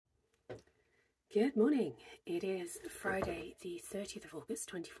Good morning. It is Friday the 30th of August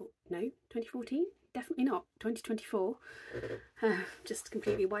 2014? Definitely not, 2024. Just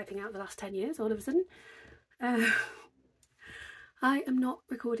completely wiping out the last 10 years all of a sudden. I am not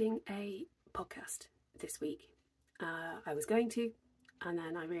recording a podcast this week. I was going to, and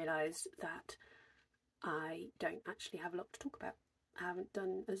then I realised that I don't actually have a lot to talk about. I haven't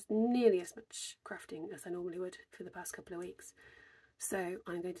done nearly as much crafting as I normally would for the past couple of weeks. So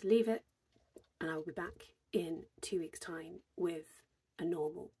I'm going to leave it, and I will be back in 2 weeks' time with a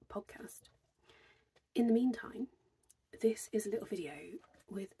normal podcast. In the meantime, this is a little video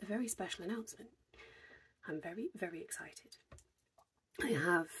with a very special announcement. I'm very, very excited. I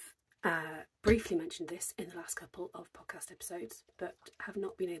have briefly mentioned this in the last couple of podcast episodes, but have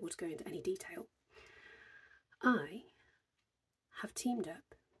not been able to go into any detail. I have teamed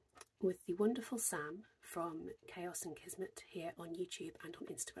up with the wonderful Sam from Chaos and Kismet here on YouTube and on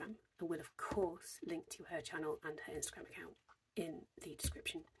Instagram, and will of course link to her channel and her Instagram account in the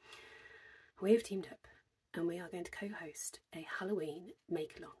description. We have teamed up and we are going to co-host a Halloween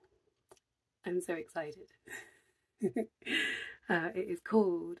make-along. I'm so excited. It is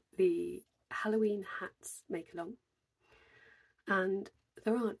called the Halloween Hats Make-along, and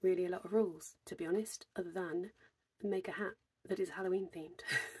there aren't really a lot of rules, to be honest, other than make a hat that is Halloween themed.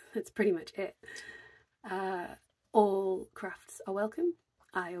 That's pretty much it. All crafts are welcome.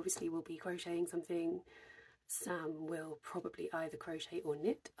 I obviously will be crocheting something. Sam will probably either crochet or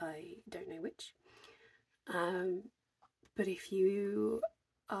knit, I don't know which. But if you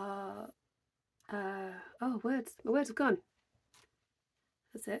are oh, my words have gone.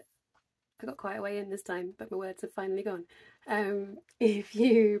 That's it. I got quite a way in this time, but my words have finally gone. If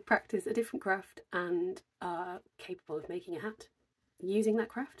you practice a different craft and are capable of making a hat using that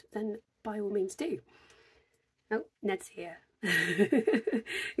craft, then by all means do. Oh, Ned's here.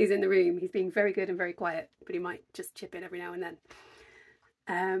 He's in the room. He's being very good and very quiet, but he might just chip in every now and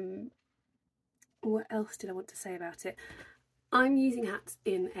then. What else did I want to say about it? I'm using hats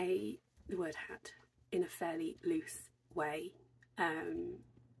in the word hat in a fairly loose way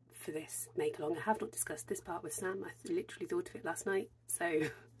for this make-along. I have not discussed this part with Sam. I literally thought of it last night, so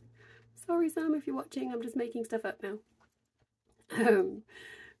sorry Sam if you're watching, I'm just making stuff up now.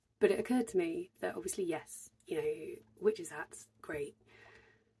 But it occurred to me that obviously, yes, you know, witches' hats, great.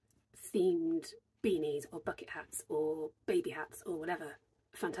 Themed beanies or bucket hats or baby hats or whatever,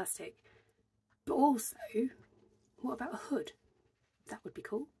 fantastic. But also, what about a hood? That would be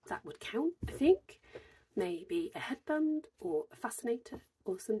cool. That would count, I think. Maybe a headband or a fascinator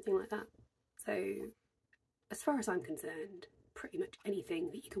or something like that. So, as far as I'm concerned, pretty much anything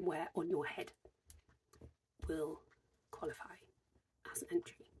that you can wear on your head will qualify as an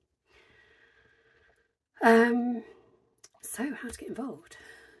entry. So how to get involved?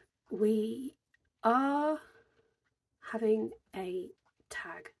 We are having a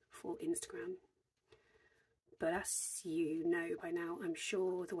tag for Instagram, but as you know by now, I'm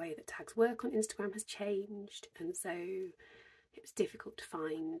sure the way that tags work on Instagram has changed, and so it's difficult to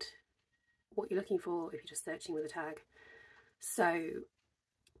find what you're looking for if you're just searching with a tag. So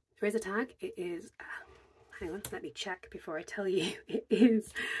there is a tag. It is hang on, let me check before I tell you. It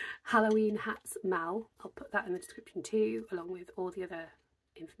is Halloween Hats Mal. I'll put that in the description too, along with all the other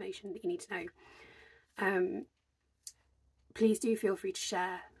information that you need to know. Please do feel free to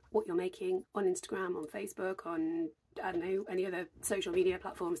share what you're making on Instagram, on Facebook, on, I don't know, any other social media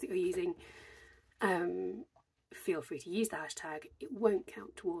platforms that you're using. Feel free to use the hashtag. It won't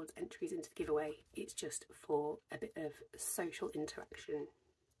count towards entries into the giveaway. It's just for a bit of social interaction.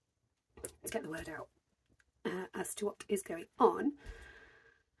 Let's get the word out as to what is going on.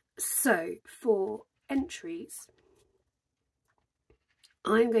 So for entries,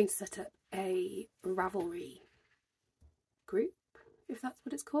 I'm going to set up a Ravelry group, if that's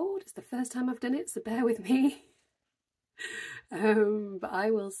what it's called. It's the first time I've done it, so bear with me. But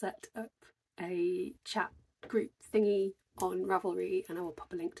I will set up a chat group thingy on Ravelry, and I will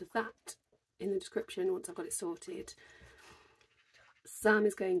pop a link to that in the description once I've got it sorted. Sam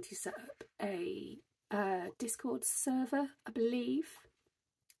is going to set up a Discord server, I believe,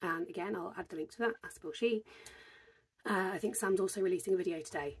 and again I'll add the link to that, as will she. I think Sam's also releasing a video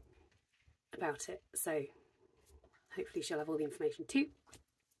today about it, so hopefully she'll have all the information too.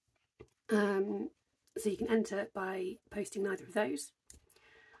 So you can enter by posting neither of those,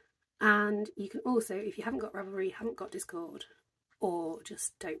 and you can also, if you haven't got Ravelry, haven't got Discord, or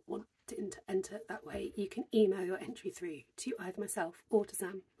just don't want to enter that way, you can email your entry through to either myself or to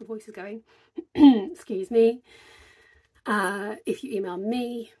Sam. My voice is going. Excuse me. If you email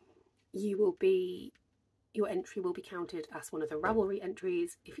me, you will be your entry will be counted as one of the Ravelry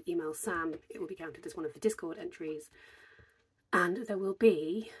entries. If you email Sam, it will be counted as one of the Discord entries. And there will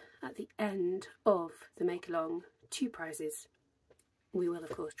be, at the end of the make-along, 2 prizes. We will, of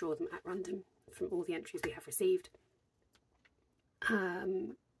course, draw them at random from all the entries we have received.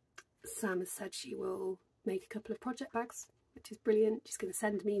 Sam has said she will make a couple of project bags, which is brilliant. She's going to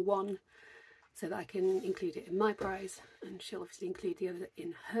send me one so that I can include it in my prize, and she'll obviously include the other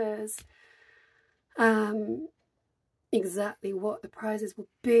in hers. Exactly what the prizes will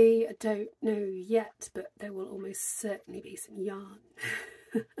be, I don't know yet, but there will almost certainly be some yarn.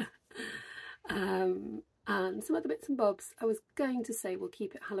 And some other bits and bobs. I was going to say we'll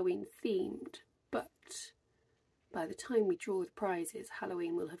keep it Halloween themed, but by the time we draw the prizes,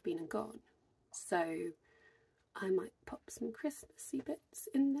 Halloween will have been and gone. So I might pop some Christmassy bits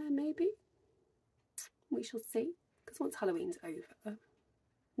in there maybe. We shall see, because once Halloween's over,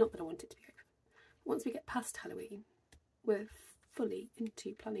 not that I want it to be over, once we get past Halloween, we're fully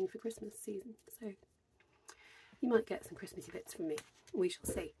into planning for Christmas season, so you might get some Christmassy bits from me. We shall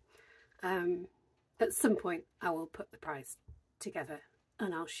see. At some point I will put the prize together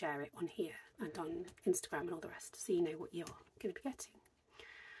and I'll share it on here and on Instagram and all the rest, so you know what you're going to be getting.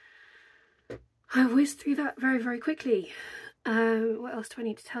 I whizzed through that very, very quickly. What else do I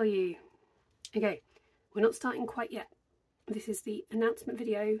need to tell you? Okay, we're not starting quite yet. This is the announcement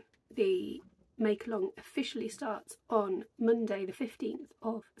video. The make-along officially starts on Monday the 15th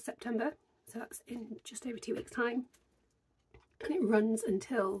of September, so that's in just over 2 weeks' time, and it runs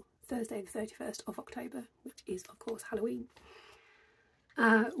until Thursday the 31st of October, which is of course Halloween.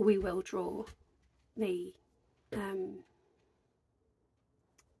 We will draw the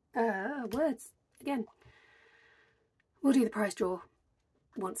words again. We'll do the prize draw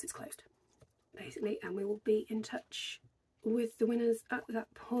once it's closed, basically, and we will be in touch with the winners at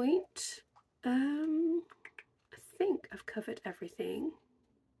that point. I think I've covered everything.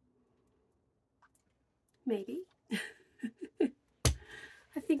 Maybe.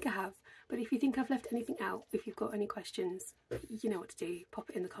 I think I have, but if you think I've left anything out, if you've got any questions, you know what to do. Pop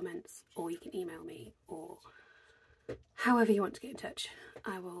it in the comments, or you can email me, or however you want to get in touch.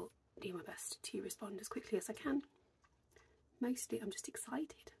 I will do my best to respond as quickly as I can. Mostly I'm just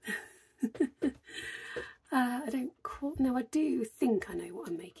excited. I don't quite know. I do think I know what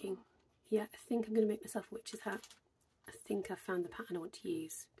I'm making. Yeah, I think I'm going to make myself a witch's hat. I think I've found the pattern I want to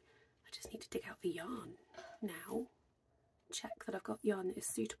use. I just need to dig out the yarn now. Check that I've got yarn that is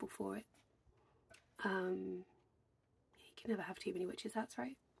suitable for it. You can never have too many witches hats,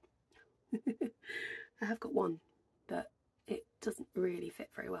 right? I have got one, but it doesn't really fit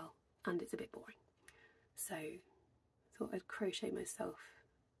very well and it's a bit boring. So I thought I'd crochet myself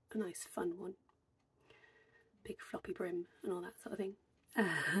a nice fun one. Big floppy brim and all that sort of thing.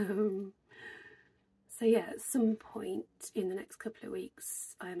 So yeah, at some point in the next couple of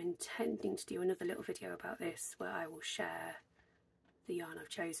weeks I am intending to do another little video about this, where I will share the yarn I've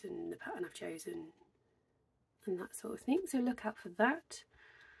chosen, the pattern I've chosen, and that sort of thing, so look out for that.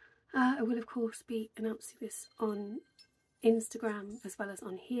 I will of course be announcing this on Instagram as well as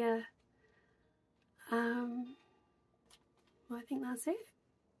on here. Well, I think that's it.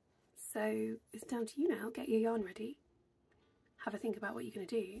 So it's down to you now. Get your yarn ready, have a think about what you're going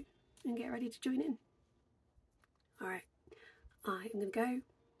to do, and get ready to join in. Alright, I am going to go.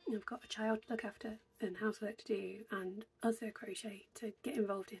 I've got a child to look after and housework to do and other crochet to get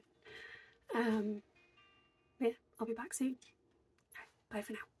involved in. Yeah, I'll be back soon. Bye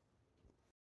for now.